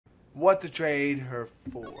what to trade her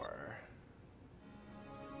for.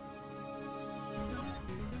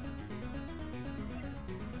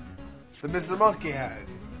 The Mr. Monkey Head.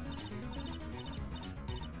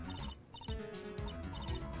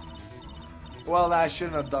 Well, I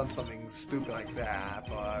shouldn't have done something stupid like that,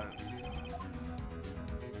 but...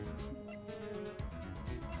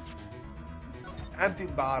 It's an empty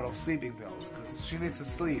bottle of sleeping pills, because she needs to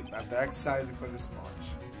sleep after exercising for this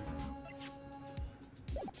much.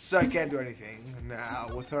 So I can't do anything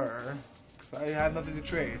now with her, because I have nothing to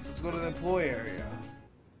trade, so let's go to the employee area.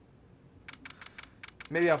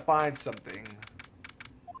 Maybe I'll find something.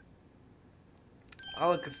 Oh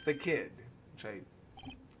look, it's the kid.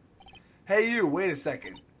 Hey you, wait a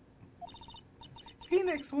second.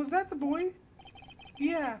 Phoenix, was that the boy?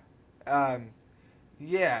 Yeah.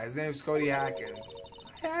 Yeah, his name's Cody Hackins.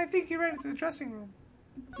 I think he ran into the dressing room.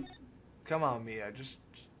 Come on, Mia, just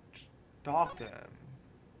talk to him.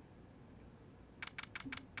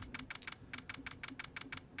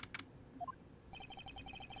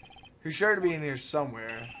 He's sure to be in here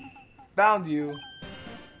somewhere. Found you.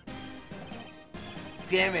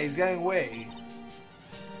 Damn it, he's getting away.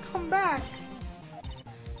 Come back.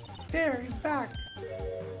 There, he's back.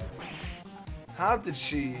 How did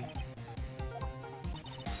she?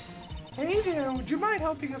 Hey there, would you mind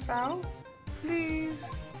helping us out? Please.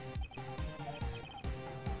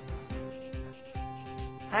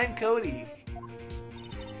 I'm Cody.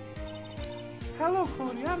 Hello,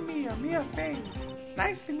 Cody. I'm Mia Faye.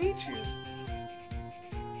 Nice to meet you.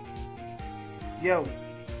 Yo.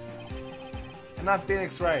 And I'm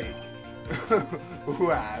Phoenix Wright.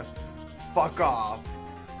 Who asked? Fuck off.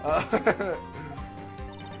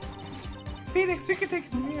 Phoenix, you can take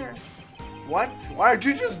him here. What? Why did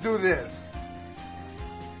you just do this?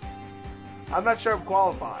 I'm not sure I'm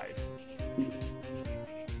qualified.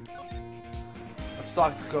 Let's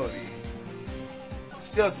talk to Cody.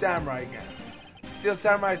 Steel Samurai again. Steel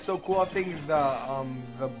Samurai is so cool. I think he's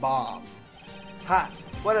the bomb. Ha!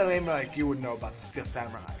 What a lame like you would know about the Steel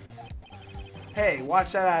Samurai. Hey,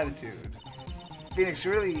 watch that attitude. Phoenix,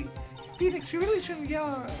 you really shouldn't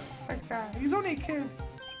yell like that. He's only a kid.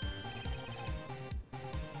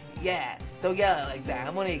 Yeah, don't yell like that.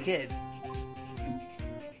 I'm only a kid.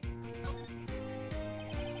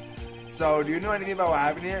 So, do you know anything about what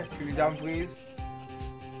happened here? Could you tell me, please?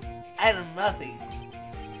 I know nothing.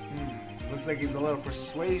 Looks like he's a little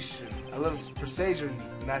persuasion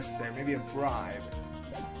is necessary. Maybe a bribe.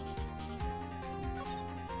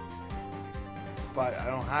 But I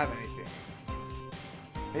don't have anything.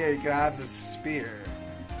 Here, you can have this spear.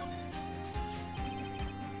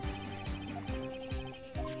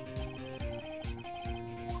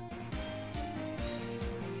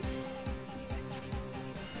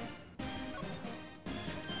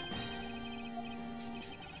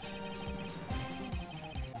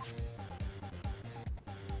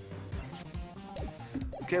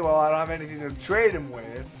 Okay, well, I don't have anything to trade him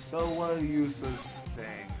with, so what a useless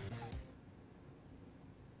thing.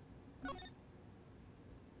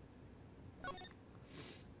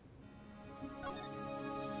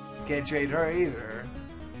 Can't trade her either.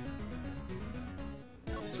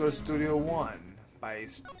 Let's go to Studio 1. By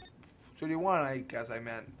Studio 1, I guess I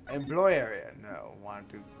meant employee area. No, want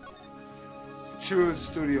to choose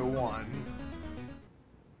Studio 1.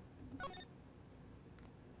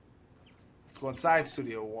 Let's go inside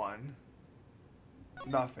Studio 1.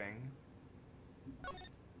 Nothing.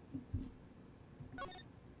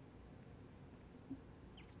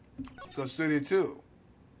 Let's go to Studio 2.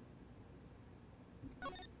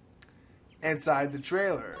 Inside the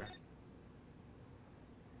trailer.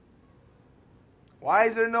 Why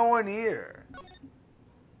is there no one here?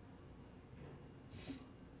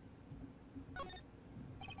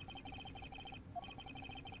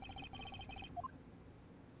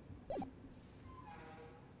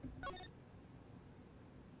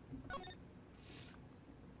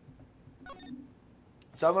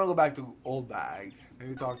 So I'm gonna go back to Old Bag.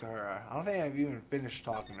 Maybe talk to her. I don't think I've even finished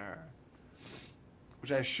talking to her.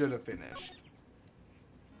 Which I should have finished.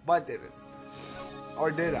 But didn't. Or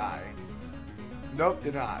did I? Nope,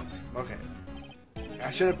 did not. Okay. I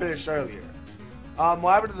should have finished earlier. What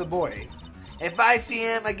happened to the boy? If I see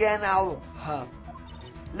him again, I'll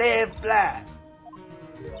lay him flat.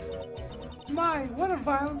 My, what a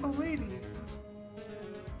violent old lady.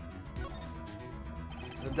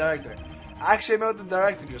 The director. Actually, I met with the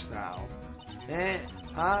director just now.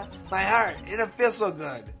 Huh? My heart, it don't feel so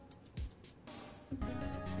good.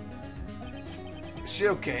 Is she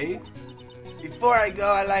okay? Before I go,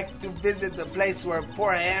 I like to visit the place where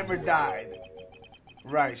poor Amber died.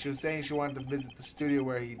 Right, she was saying she wanted to visit the studio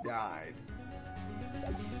where he died.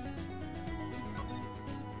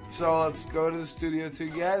 So let's go to the studio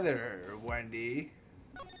together, Wendy.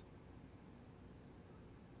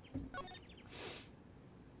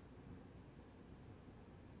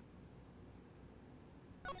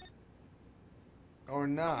 Or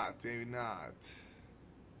not, maybe not.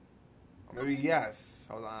 Or maybe yes.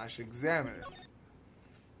 Hold on, I should examine it.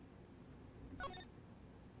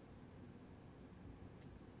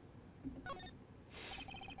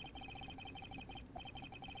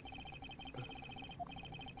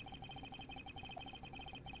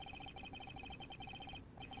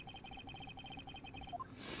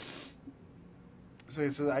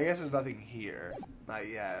 So I guess there's nothing here. Not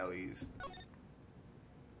yet, at least.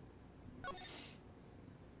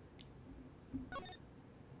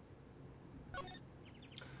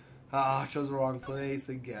 Ah, chose the wrong place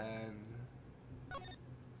again.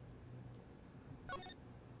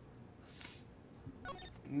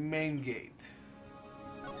 Main gate.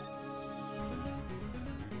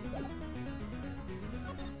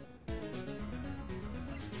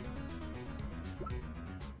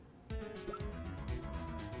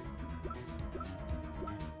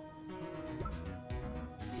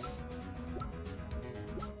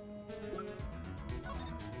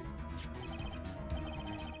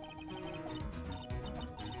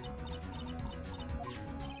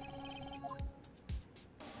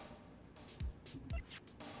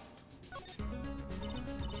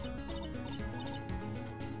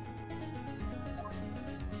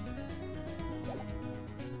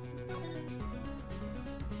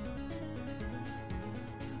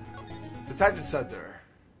 Detention center.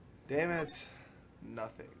 Damn it.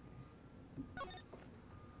 Nothing.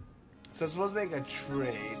 So I'm supposed to make a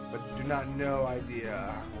trade, but do not know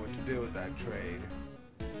idea what to do with that trade.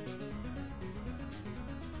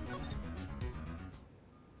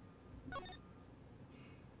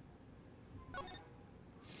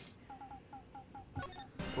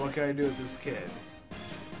 What can I do with this kid?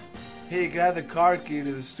 Hey, you can have the car key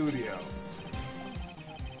to the studio.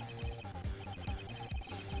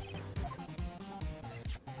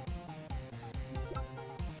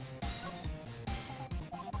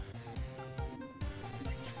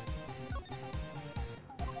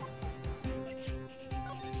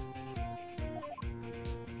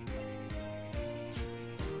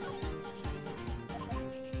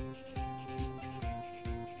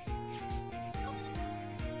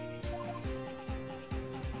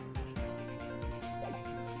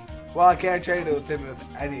 Well, I can't trade it with him with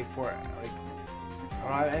any for like I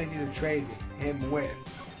don't have anything to trade him with.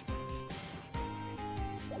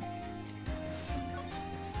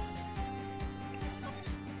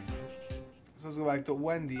 So let's go back to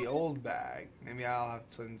Wendy, old bag. Maybe I'll have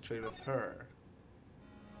something to trade with her.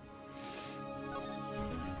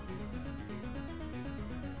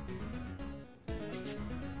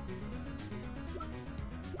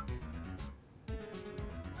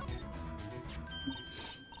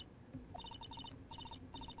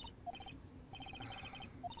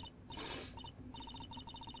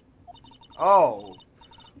 Oh.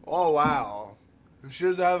 Oh, wow. She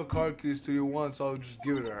doesn't have a card key to Studio 1, so I'll just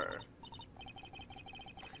give it to her.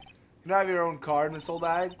 You don't have your own card, Miss Old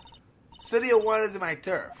Bag? Studio 1 isn't my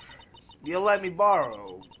turf. You'll let me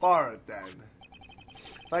borrow it then.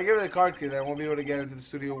 If I give her the card key, then I won't be able to get into the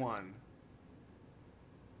Studio 1.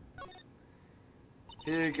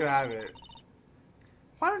 Here, you can have it.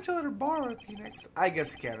 Why don't you let her borrow it, Phoenix? I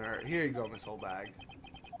guess it can't hurt. Here you go, Miss Old Bag.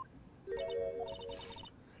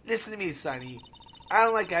 Listen to me, Sonny. I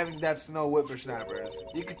don't like having debts to no whippersnappers.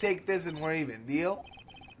 You can take this and we're even. Deal?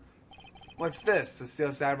 What's this? A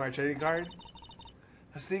Steel Samurai trading card?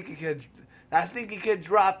 That sneaky kid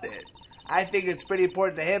dropped it. I think it's pretty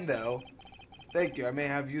important to him, though. Thank you. I may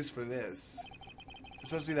have use for this. It's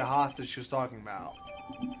supposed to be the hostage she was talking about.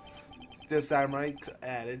 Steel Samurai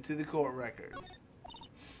added to the court record.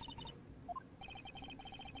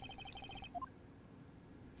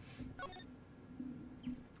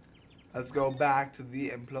 Let's go back to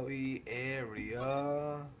the employee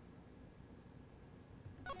area.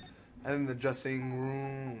 And the dressing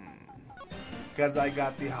room. Because I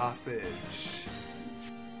got the hostage.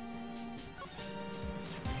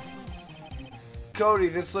 Cody,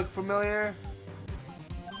 this look familiar?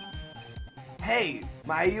 Hey,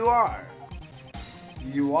 my UR.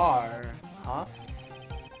 UR? Huh?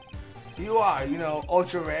 UR, you know,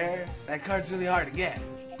 ultra rare. That card's really hard to get.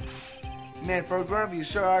 Man, for a grown-up, you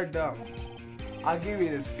sure are dumb. I'll give you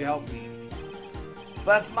this if you help me.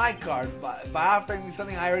 But that's my card. By offering me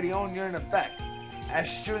something I already own, you're in effect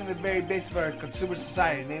eschewing the very base of our consumer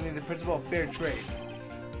society, namely the principle of fair trade.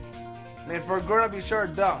 Man, for a grown-up, you sure are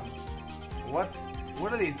dumb. What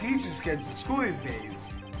do they teach these kids in school these days?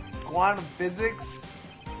 Quantum physics?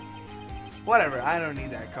 Whatever, I don't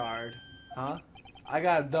need that card. Huh? I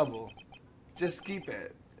got a double. Just keep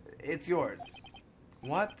it. It's yours.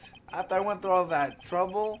 What? After I went through all that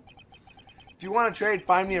trouble? If you want to trade,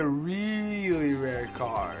 find me a really rare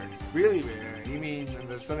card. Really rare? You mean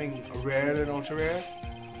there's something rarer than ultra rare?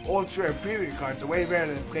 Ultra rare premium cards are way rarer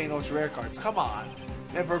than plain ultra rare cards. Come on.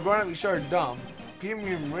 And if we're going to be sure dumb,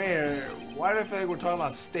 premium rare, why do I feel like we're talking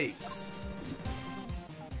about stakes?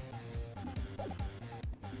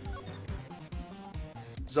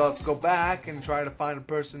 So let's go back and try to find a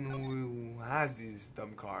person who has these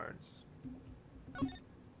dumb cards.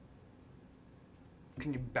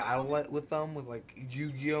 Can you battle it with them with like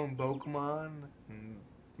Yu-Gi-Oh! And Pokemon and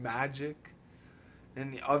Magic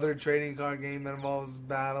and the other trading card game that involves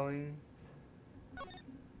battling?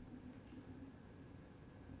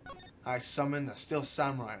 I summon a Steel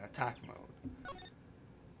Samurai in attack mode.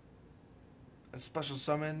 A special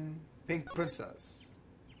summon Pink Princess.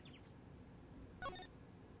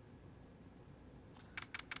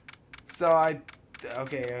 So I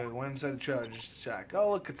went inside the trailer just to check.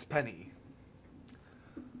 Oh look, it's Penny.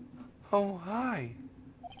 Oh, hi.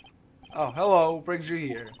 Oh, hello. What brings you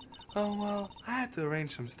here? Oh, well, I had to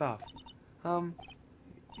arrange some stuff.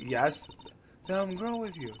 Yes? The girl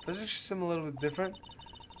with you, doesn't she seem a little bit different?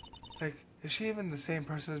 Like, is she even the same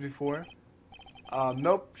person as before?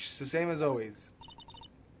 Nope. She's the same as always.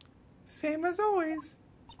 Same as always?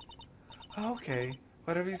 Okay.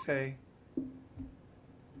 Whatever you say.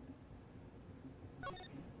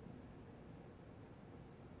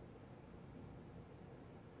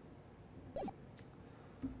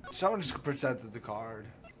 Someone just presented the card.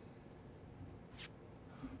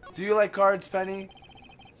 Do you like cards, Penny?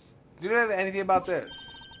 Do you know anything about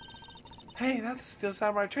this? Hey, that's a Steel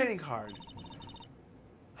Samurai trading card.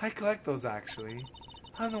 I collect those, actually.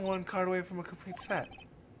 I'm the one card away from a complete set.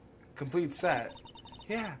 Complete set?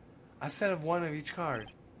 Yeah, a set of one of each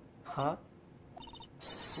card. Huh?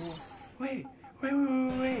 Wait.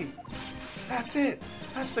 That's it.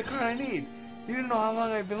 That's the card I need. You didn't know how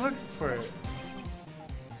long I've been looking for it.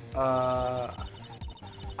 I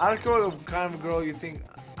don't care what kind of girl you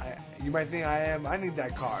might think I am. I need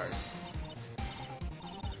that card.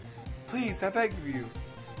 Please, I beg of you.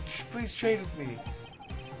 Please trade with me.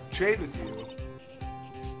 Trade with you?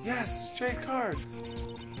 Yes, trade cards.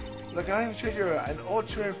 Look, I'll even trade you an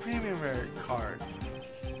ultra rare premium rare card.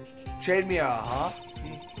 Trade me a, huh?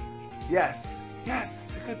 Yes,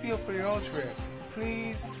 it's a good deal for your ultra rare.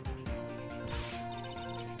 Please.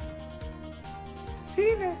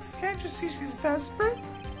 Phoenix, can't you see she's desperate?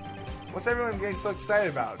 What's everyone getting so excited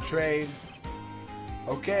about? Trade.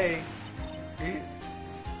 Okay.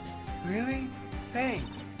 Really?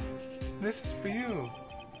 Thanks. This is for you.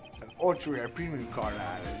 An ultra rare premium card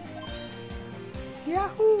added.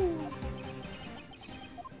 Yahoo!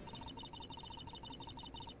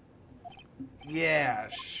 Yeah,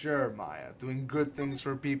 sure, Maya. Doing good things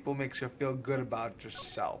for people makes you feel good about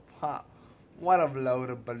yourself. Huh? What a load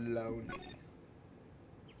of baloney.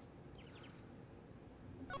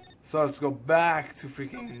 So let's go back to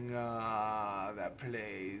freaking that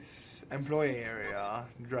place. Employee area,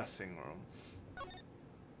 dressing room.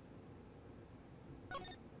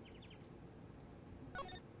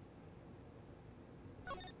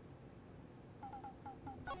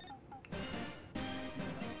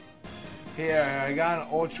 Here, I got an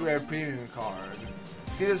ultra rare premium card.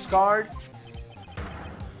 See this card?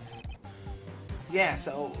 Yeah,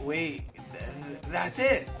 so wait, that's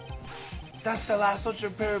it. That's the last ultra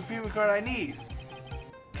rare premium card I need.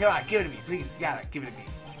 Come on, give it to me, please. You gotta give it to me.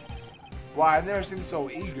 Why, I've never seemed so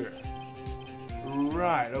eager.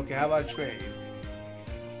 Right, okay, how about trade?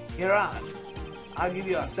 Here on. I'll give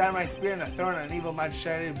you a samurai spear and a thorn and an evil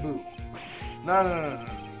machete boot. No.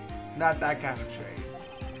 Not that kind of trade.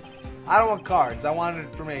 I don't want cards, I want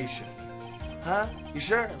information. Huh? You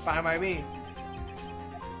sure? Fine by me.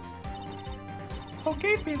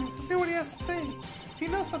 Okay, Phoenix, let's see what he has to say. If he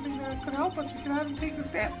knows something that could help us, we can have him take the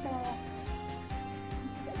stance ball.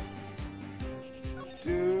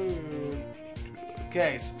 Dude.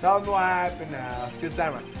 Okay, so tell me what happened now. Steel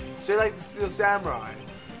Samurai. So you like the Steel Samurai?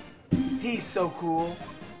 He's so cool.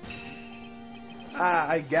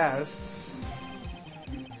 I guess.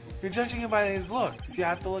 You're judging him by his looks. You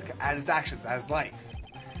have to look at his actions, at his life.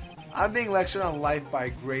 I'm being lectured on life by a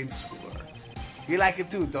grade schooler. You like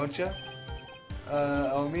it too, don't you?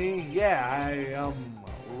 Oh me? Yeah, I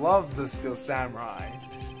love the Steel Samurai.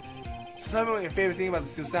 So tell me what your favorite thing about the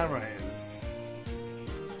Steel Samurai is.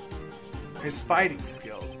 His fighting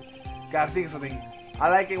skills. Gotta think of something. I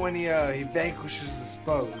like it when he vanquishes his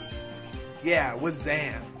foes. Yeah, with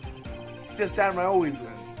Zan. Steel Samurai always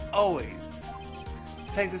wins. Always.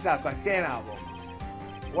 Check this out, it's my fan album.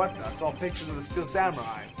 What the? It's all pictures of the Steel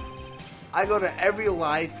Samurai. I go to every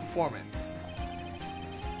live performance.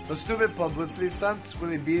 Those stupid publicity stunts where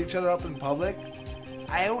they beat each other up in public,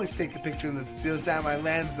 I always take a picture and the Steel Samurai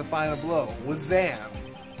lands the final blow. Wazam!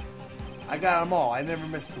 I got them all. I never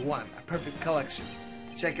missed one. A perfect collection.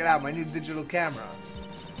 Check it out, my new digital camera.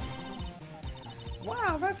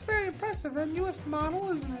 Wow, that's very impressive. That newest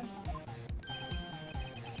model, isn't it?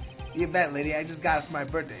 You bet, lady. I just got it for my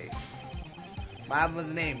birthday. My album has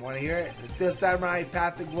a name. Want to hear it? The Steel Samurai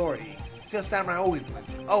Path to Glory. Steel Samurai always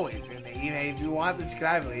wins. Always. And if you want this, you can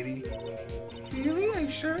have it, lady. Really? Are you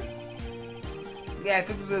sure? Yeah, I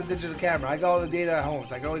took this with a digital camera. I got all the data at home,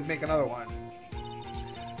 so I can always make another one.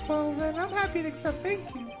 Well, then I'm happy to accept.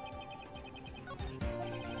 Thank you.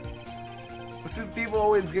 But since people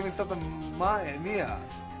always give me stuff to Mia,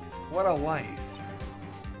 what a life.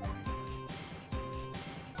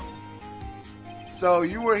 So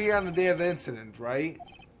you were here on the day of the incident, right?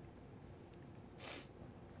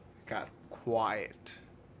 Got quiet.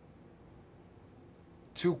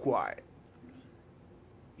 Too quiet.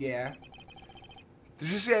 Yeah.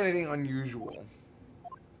 Did you see anything unusual?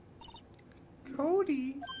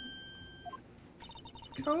 Cody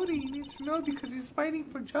needs to know because he's fighting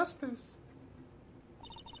for justice.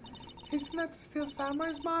 Isn't that the Steel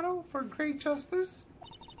Samurai's motto for great justice?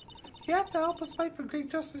 You have to help us fight for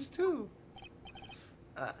great justice too.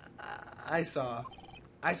 I saw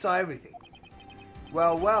everything.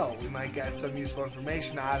 Well, we might get some useful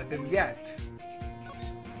information out of him yet.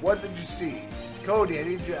 What did you see? Cody, I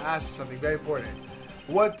need you to ask you something very important.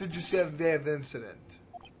 What did you see on the day of the incident?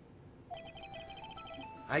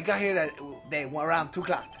 I got here that day around 2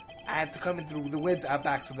 o'clock. I had to come in through the woods out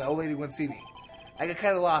back so the old lady wouldn't see me. I got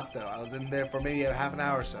kind of lost though. I was in there for maybe a half an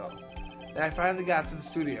hour or so. Then I finally got to the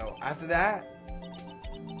studio. After that...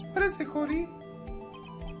 What is it, Cody?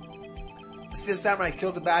 The Steel Samurai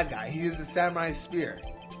killed the bad guy. He used the samurai spear.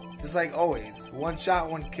 Just like always. One shot,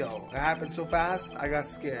 one kill. It happened so fast, I got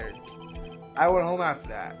scared. I went home after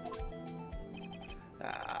that.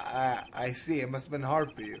 I see. It must have been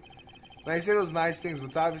hard for you. When I say those nice things,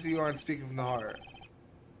 but obviously you aren't speaking from the heart.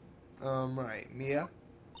 Right. Mia?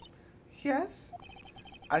 Yes?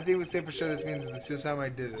 I think we say for sure this means the Steel Samurai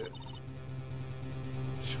did it.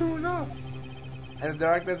 True enough. And the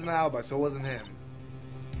director has an alibi, so it wasn't him.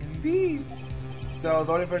 Indeed. So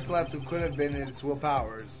the only person left who could have been is Will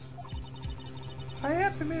Powers. I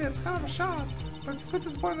have to admit, it's kind of a shock. But if you put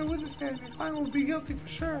this boy on the witness stand, your client will be guilty for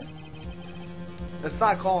sure. Let's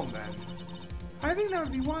not call him then. I think that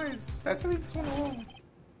would be wise. Best to leave this one alone.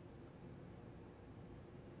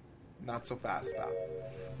 Not so fast,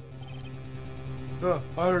 pal.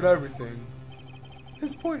 I heard everything.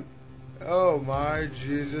 This boy. Oh my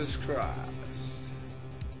Jesus Christ.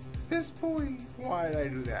 This boy. Why did I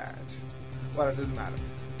do that? Well, it doesn't matter.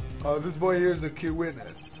 This boy here is a key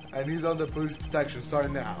witness, and he's under police protection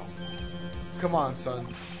starting now. Come on,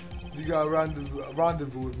 son. You got a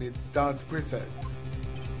rendezvous with me down to Princehead.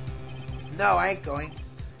 No, I ain't going.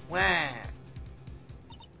 Wah.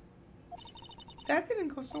 That didn't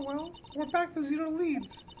go so well. We're back to 0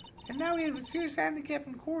 leads. And now we have a serious handicap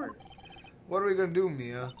in court. What are we gonna do,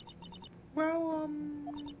 Mia? Well,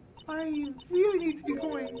 I really need to be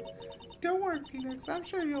going. Don't worry, Phoenix. I'm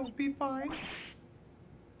sure you'll be fine.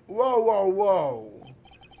 Whoa.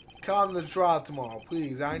 Come to the trial tomorrow,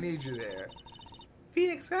 please. I need you there.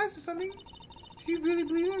 Phoenix, can I ask you something? Do you really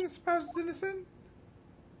believe that Mr. Powers is innocent?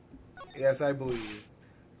 Yes, I believe.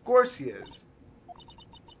 Of course he is.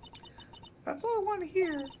 That's all I want to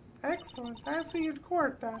hear. Excellent. I'll see you in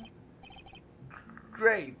court then.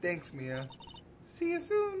 Great. Thanks, Mia. See you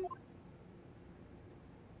soon.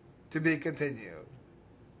 To be continued.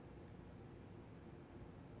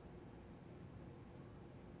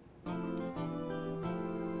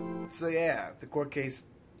 So yeah, the court case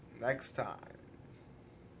next time.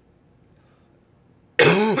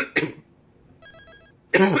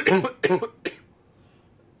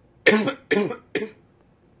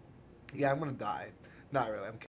 Yeah, I'm gonna die. Not really. I'm kidding.